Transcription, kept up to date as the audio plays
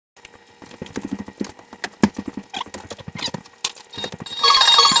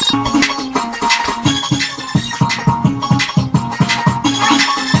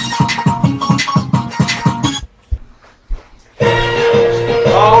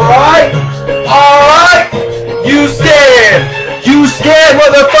you scared? You scared,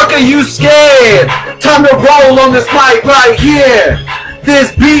 motherfucker, you scared. Time to roll on this mic right here.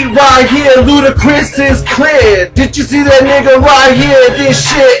 This beat right here, Ludacris is clear. Did you see that nigga right here? This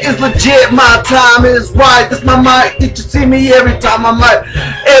shit is legit, my time is right. This my mic, did you see me every time I mic?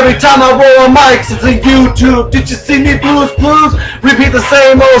 Every time I roll on mics, it's a YouTube. Did you see me blues? Repeat the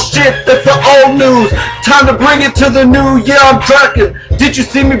same old shit, that's the old news. Time to bring it to the new, yeah, I'm trucking. Did you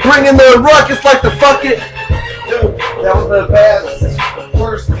see me bringing the ruckus like the fuck it? Dude, that was the best,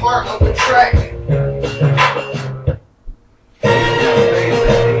 worst part of the track.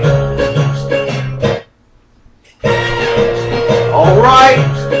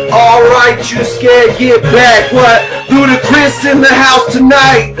 Alright, you scared, get back. What? Ludacris in the house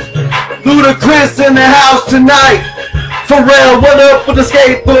tonight. Ludacris in the house tonight. Pharrell, what up with the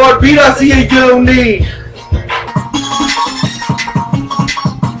skateboard beat? I see a unique.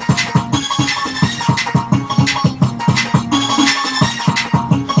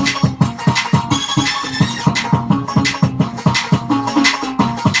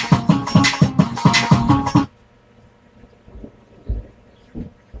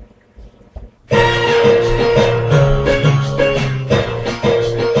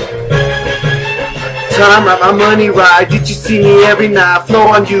 Time, write my money right. Did you see me every night? Flow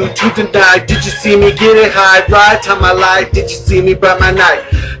on YouTube tonight. Did you see me get it high? Right time I light. Did you see me bright my night?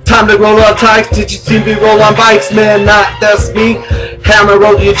 Time to roll on tikes. Did you see me roll on bikes? Man, not that's me. Hammer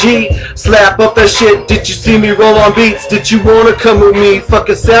roll your G. Slap up that shit. Did you see me roll on beats? Did you wanna come with me?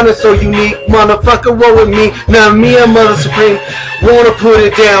 Fucking sounding so unique. Motherfucker, roll with me. Now me and Mother Supreme wanna put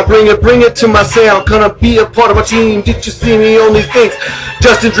it down. Bring it to my sound. Gonna be a part of my team. Did you see me on these things?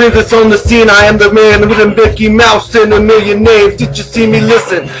 Justin Dreams, it's on the scene. I am the man with a Mickey Mouse and a million names. Did you see me?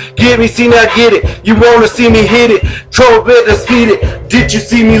 Listen, get me, see now, get it. You wanna see me hit it? Troll bit and speed it. Did you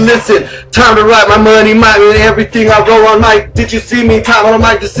see me? Listen, time to write my money, mic, and everything I roll on mic. Did you see me? Time on the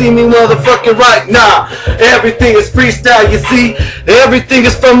mic to see me, motherfucking right. Nah, everything is freestyle. You see, everything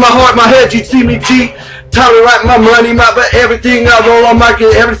is from my heart, my head. You see me, G. Time to write my money, but everything I roll on mic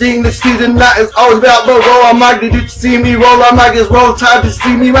and everything this season night is always about the roll on mic. Did you see me roll on mic? It's roll time. Did you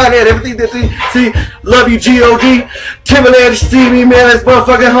see me right here? Everything that you see, love you, G.O.D. Timberland, did you see me, man? That's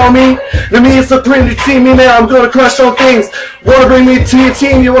motherfucking homie. To me, it's supreme. Did you see me, man? I'm gonna crush on things. Wanna bring me to your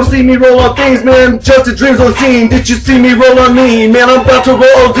team? You wanna see me roll on things, man? Justin Dreams on the scene. Did you see me roll on me, man? I'm about to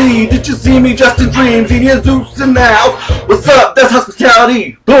roll Z. Did you see me, Justin Dreams? Xenion Zeus in the house. What's up? That's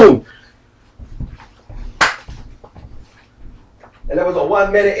hospitality. Boom. And that was a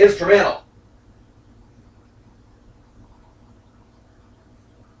 1-minute instrumental.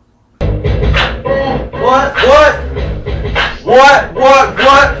 What?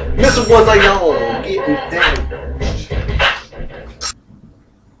 MrOneZion, getting down.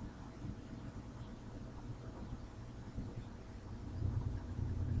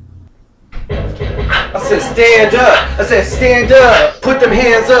 I said stand up, I said stand up, put them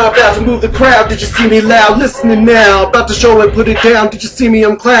hands up, about to move the crowd. Did you see me loud, listening now, about to show it, put it down. Did you see me,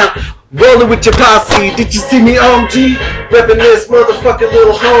 I'm clown, rolling with your posse. Did you see me, OG, repping this motherfucking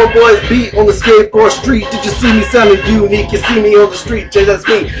little homeboys beat on the skateboard street. Did you see me sounding unique, you see me on the street, Jay, that's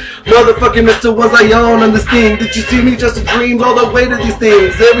me. Motherfucking MrOneZion on this thing. Did you see me, just a dream, all the way to these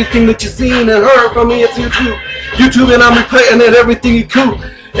things. Everything that you seen and heard from me, it's YouTube, and I'm replaying it, everything you cool.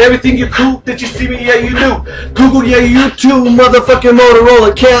 Everything you cool, did you see me? Yeah, you do. Google, yeah, you too. Motherfucking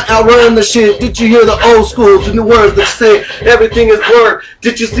Motorola can't outrun the shit. Did you hear the old school, the new words that you say? Everything is word.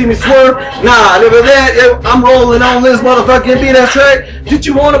 Did you see me swerve? Nah, never that. Yeah, I'm rolling on this motherfucking beat ass track. Did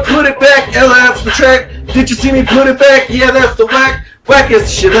you want to put it back? Yeah, that's the track. Did you see me put it back? Yeah, that's the whack. Wackest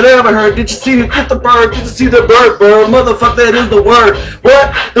shit that I ever heard. Did you see me get the bird? Did you see the bird? Motherfucker, that is the word.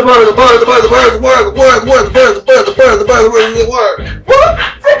 What? The bird, the bird, the bird, the bird, the word, the word, the word, the bird, the bird, the bird, the bird, the word, the word. What?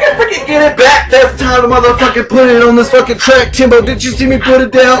 Freaking get it back. That's time to motherfucking put it on this fucking track. Timbo, did you see me put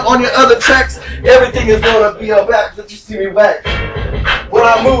it down on your other tracks? Everything is gonna be a back. Did you see me whack? When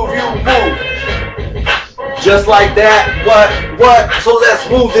I move, you move. Just like that, what? So let's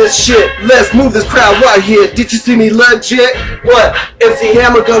move this shit. Let's move this crowd right here. Did you see me legit? What? MC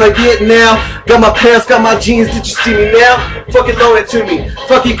Hammer gonna get now. Got my pants, got my jeans. Did you see me now? Fucking loan it to me.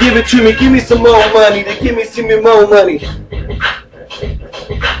 Fucking give it to me. Give me some more money. Give me some more money.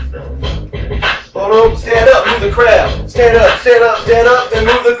 Hold on, stand up, move the crowd. Stand up, stand up, stand up, and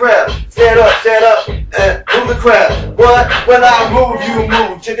move the crowd. Stand up, and move the crowd. What? When I move, you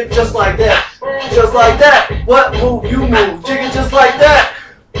move. Jigga just like that. Just like that. What? Move, you move. Jigga just like that.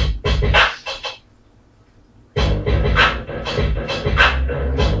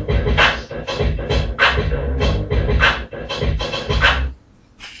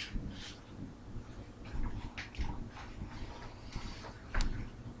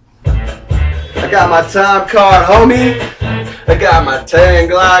 got my time card, homie. I got my 10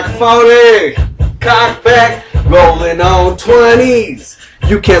 Glock 40. Cock back, rolling on 20s.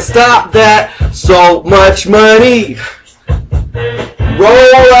 You can't stop that. So much money.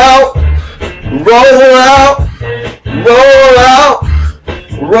 Roll out, roll out, roll out,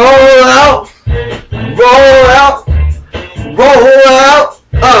 roll out, roll out, roll out,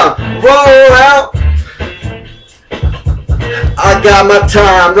 roll out. I got my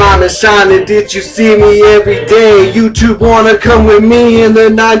time, rhyming, shining. Did you see me every day? YouTube wanna come with me in the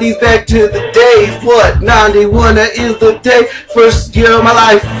 90s, back to the days. What? 91, that is the day. First year of my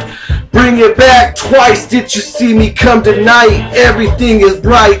life. Bring it back twice. Did you see me come tonight? Everything is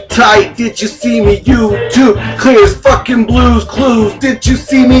bright, tight. Did you see me? YouTube clear as fucking Blues Clues. Did you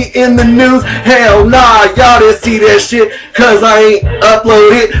see me in the news? Hell nah, y'all didn't see that shit, cause I ain't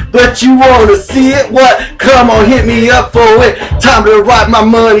uploaded. But you wanna see it? What? Come on, hit me up for it. Time to ride my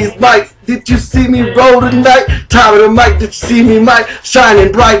money's mic. Did you see me roll tonight? Time of the mic, did you see me mic?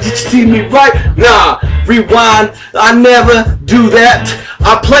 Shining bright, did you see me right? Nah, rewind, I never do that.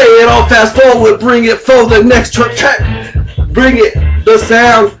 I play it on fast forward, bring it for the next track. Bring it, the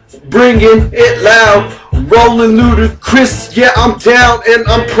sound, bringing it loud. Rolling ludicrous, yeah, I'm down and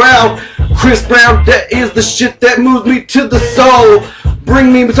I'm proud. Chris Brown, that is the shit that moves me to the soul.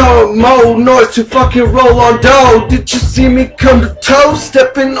 Bring me some more noise to fucking roll on dough. Did you see me come to toe?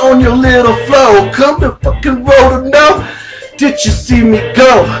 Stepping on your little flow. Come to fucking roll to know. Did you see me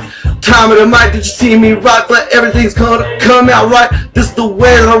go? Time of the mic, did you see me rock? But everything's gonna come out right. This is the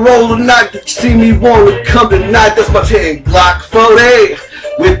way that I roll tonight. Did you see me wanna come tonight? That's my 10 Glock 40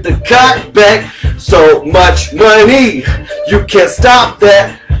 with the cock back. So much money, you can't stop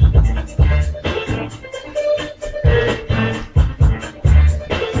that.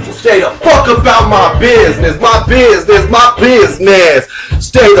 Stay the fuck about my business, my business, my business.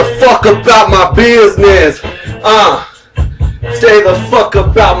 Stay the fuck about my business. Stay the fuck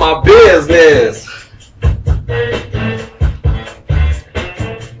about my business.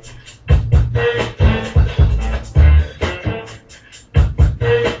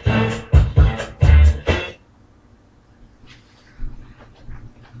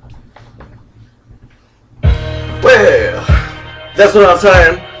 Well, that's what I'm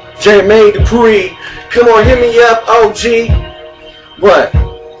saying. M.A.A.D, come on, hit me up, OG. What?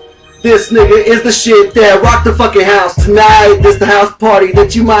 This nigga is the shit that rock the fucking house tonight. This the house party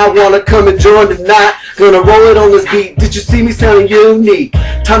that you might wanna come and join tonight. Gonna roll it on this beat. Did you see me sounding unique?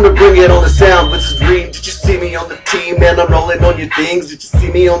 Time to bring it on the sound, which is green. Did you see me on the team? Man, I'm rolling on your things. Did you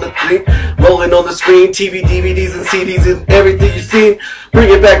see me on the thing? Rolling on the screen, TV, DVDs, and CDs, and everything you seen. Bring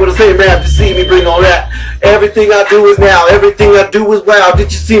it back with the same rap. Did you see me bring all that? Everything I do is now. Everything I do is wow.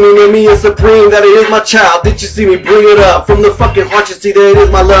 Did you see me near me and supreme? That it is my child. Did you see me bring it up from the fucking heart? You see that it is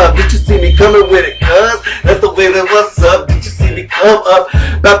my love. Did you see me coming with it? Cuz that's the way that what's up. Did you see me come up?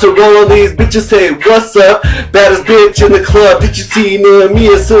 About to roll on these bitches. Say what's up? Baddest bitch in the club. Did you see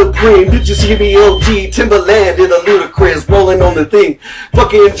Nyemiah supreme? Did you see me OG Timberland in a ludicrous rolling on the thing?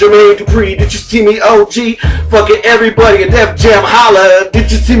 Fucking M.A.A.D. Did you see me OG? Fucking everybody at Def Jam holla.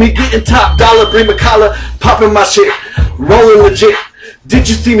 Did you see me getting top dollar? Bring my collar, popping my shit, rolling legit. Did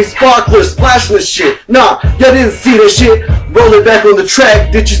you see me sparkler, splashing the shit? Nah, y'all didn't see that shit. Roll it back on the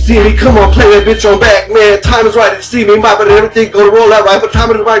track. Did you see me? Come on, play that bitch on back, man. Time is right. Did you see me? My, but everything gonna roll out right. But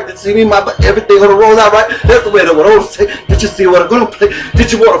time is right. Did you see me? My, but everything gonna roll out right. That's the way that what I want to say. Did you see what I'm gonna play?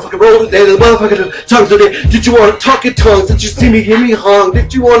 Did you wanna fucking roll it? The motherfucking tongues today. Did you wanna talk in tongues? Did you see me get me hung?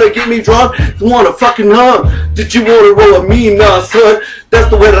 Did you wanna get me drunk? You wanna fucking hum? Did you wanna roll a me? Nah, son. That's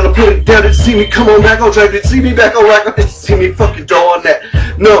the way that I put it down. Did you see me come on back on track? Did you see me back on rack? Did you see me fucking do on that?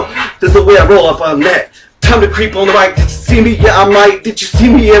 No, that's the way I roll up on that. Time to creep on the mic. Did you see me? Yeah, I might. Did you see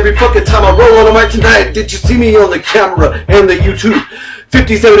me every fucking time I roll on the mic tonight? Did you see me on the camera and the YouTube?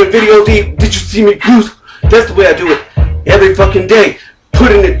 57 in video deep. Did you see me goose? That's the way I do it. Every fucking day.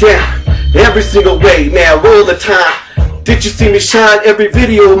 Putting it down. Every single way. Man, roll the time. Did you see me shine every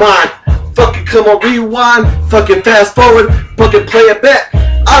video of mine? Fucking come on, rewind. Fucking fast forward. Fucking play it back.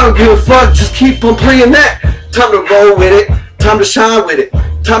 I don't give a fuck. Just keep on playing that. Time to roll with it. Time to shine with it.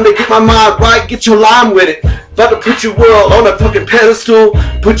 Time to get my mind right, get your line with it. About to put your world on a fucking pedestal.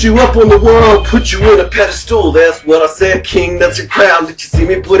 Put you up on the world, put you in a pedestal. That's what I said, king, that's your crown. Did you see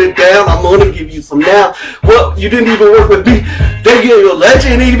me put it down? I'm gonna give you some now. Well, you didn't even work with me. They give you a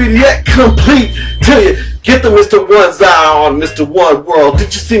legend, ain't even yet complete. Tell you, get the MrOneZion, Mr. One World.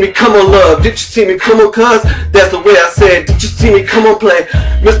 Did you see me come on love? Did you see me come on cuz? That's the way I said. Did you see me come on play?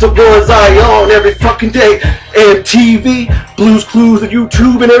 MrOneZion every fucking day. MTV, Blues Clues, and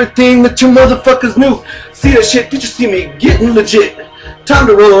YouTube and everything that you motherfuckers knew. See that shit? Did you see me getting legit? Time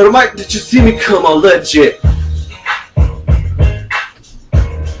to roll on the mic. Did you see me come on legit?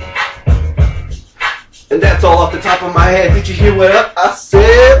 And that's all off the top of my head. Did you hear what I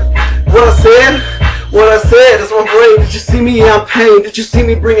said? What I said? What I said, that's my brain. Did you see me in pain? Did you see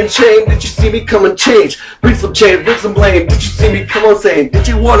me bringing change? Did you see me come and change? Bring some change, bring some blame. Did you see me come on saying? Did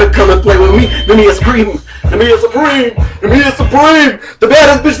you want to come and play with me? Nyemiah Supreme, Nyemiah Supreme, Nyemiah Supreme. The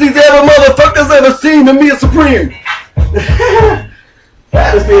baddest bitch these ever motherfuckers ever seen. Nyemiah Supreme.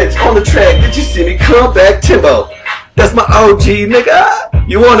 Baddest bitch on the track. Did you see me come back? Timbo. That's my OG, nigga.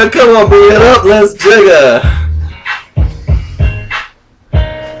 You wanna come on, bring it up? Let's jigger.